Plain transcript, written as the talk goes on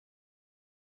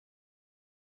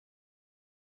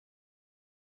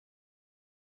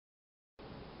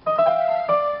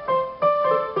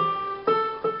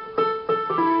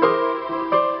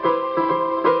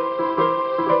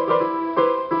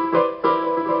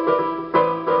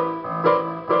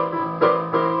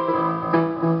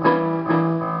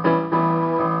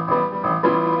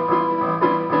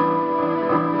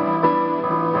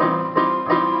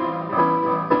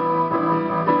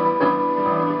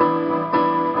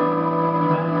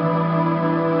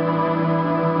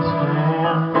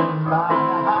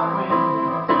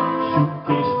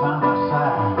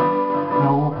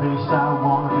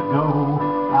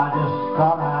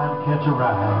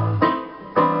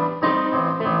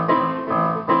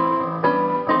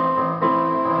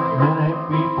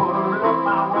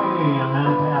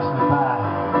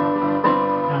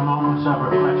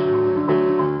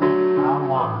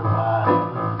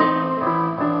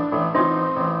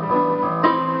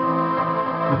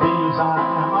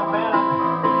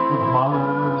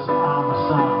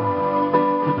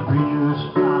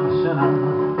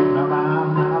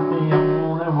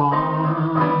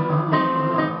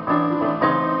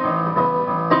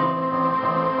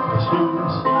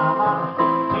students, I'm a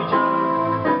teacher.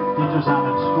 Teachers, I'm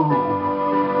in school.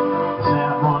 The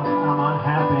sad ones, I'm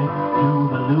unhappy. To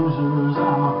the losers,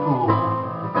 I'm a fool.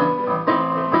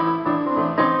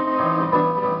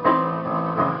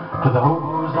 To the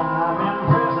hopes, I'm in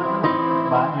prison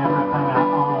by everything I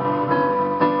own.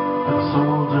 To the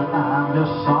soldier, I'm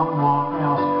just someone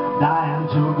else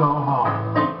dying to go home.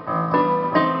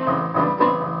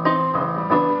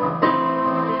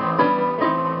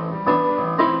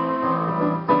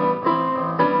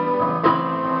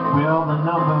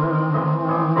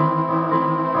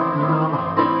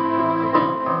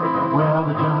 Well,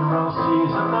 the general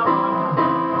sees a number,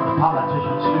 the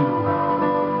politicians too.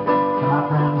 To my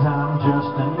friends, I'm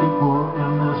just an equal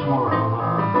in this world.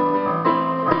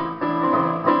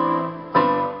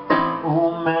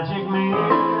 Oh, magic mirror,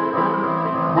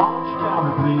 won't you tell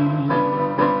me please,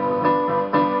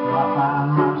 do I find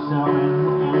myself in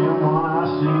anyone I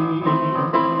see?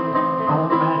 Oh,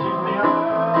 magic mirror,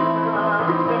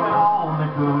 if we only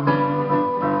could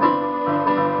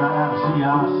try to see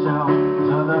ourselves as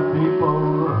other people.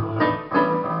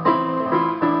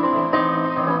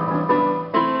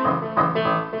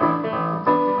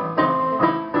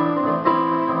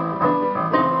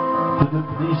 To the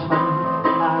policeman,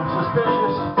 I'm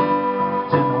suspicious,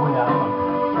 it's in the way I look.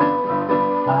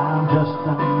 I'm just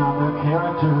another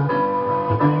character,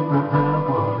 the fingerprint of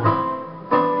wood.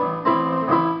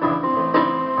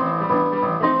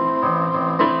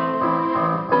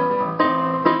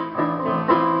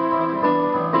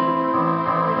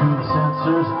 To the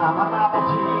censors, I'm a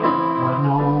novelty with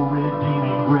no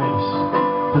redeeming grace.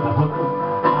 To the hooker,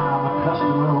 I'm a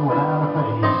customer without a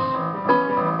face.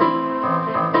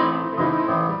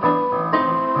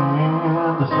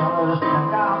 And the sellers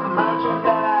think I'm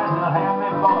merchandise, they'll have me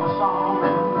for a song.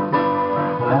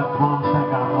 The left ones think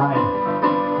I'm right,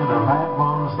 and the right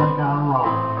ones think I'm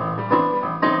wrong.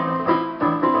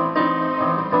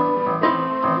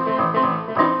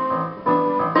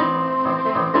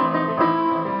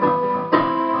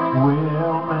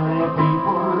 Well, many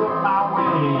people look my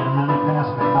way and then they pass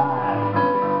me by.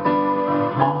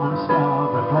 Moments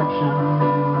of reflection,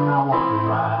 I wonder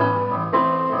why.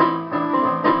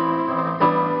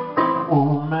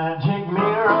 Oh, magic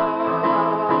mirror,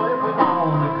 if we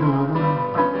only could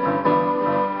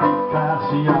try to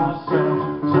see ourselves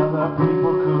as other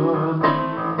people could.